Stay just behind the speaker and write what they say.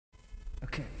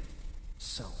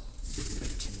So,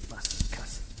 bitchin' fussing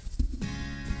cussing.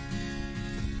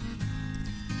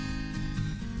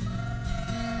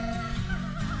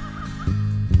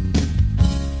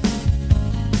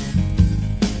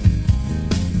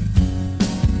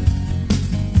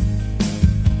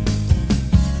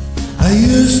 I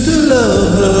used to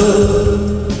love her,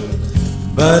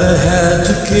 but I had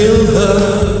to kill her.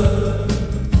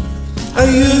 I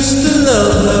used to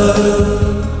love her,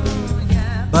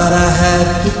 but I had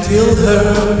to kill her.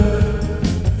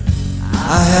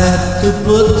 I had to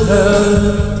put her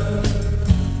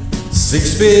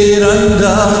 6 feet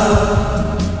under,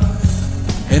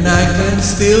 and I can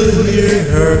still hear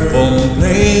her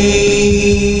complain.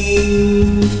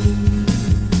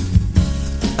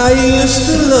 I used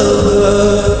to love her,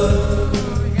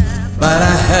 but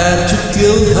I had to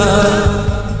kill her.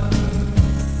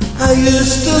 I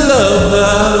used to love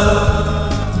her,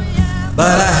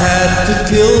 but I had to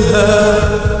kill her.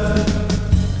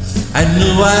 I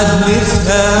knew I'd miss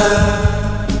her,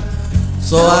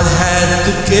 so I had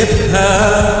to keep her.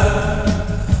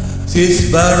 She's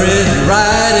buried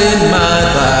right in my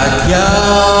backyard.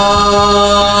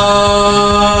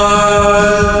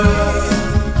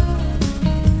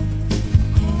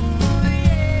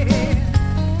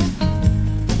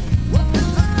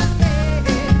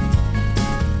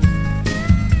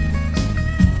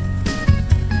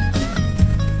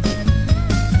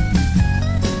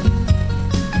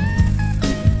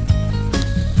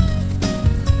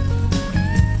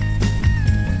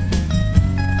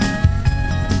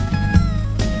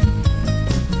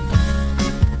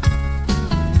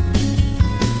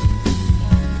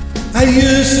 I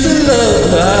used to love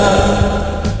her,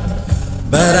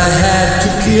 but I had to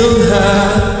kill her.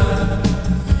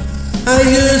 I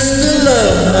used to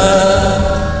love her,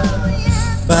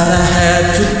 but I had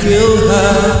to kill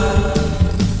her.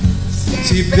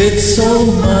 She bit so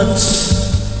much,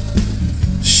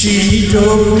 she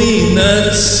drove me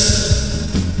nuts,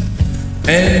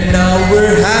 and now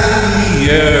we're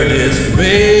happier this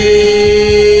way.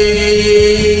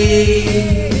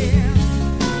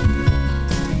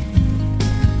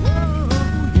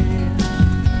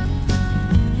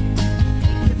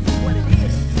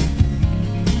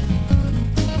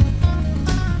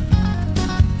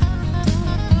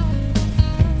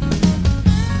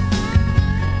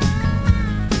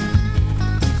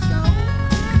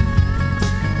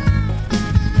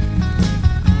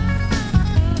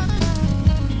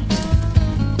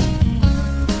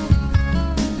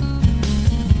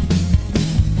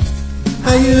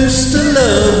 I used to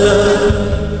love her,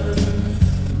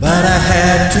 but I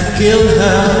had to kill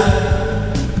her.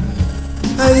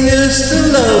 I used to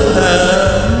love her,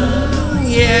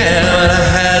 yeah, but I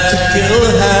had to kill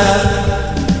her.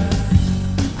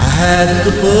 I had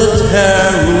to put her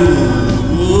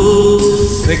roots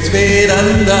 6 feet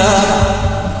under,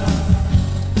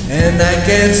 and I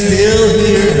can still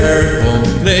hear her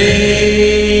complain.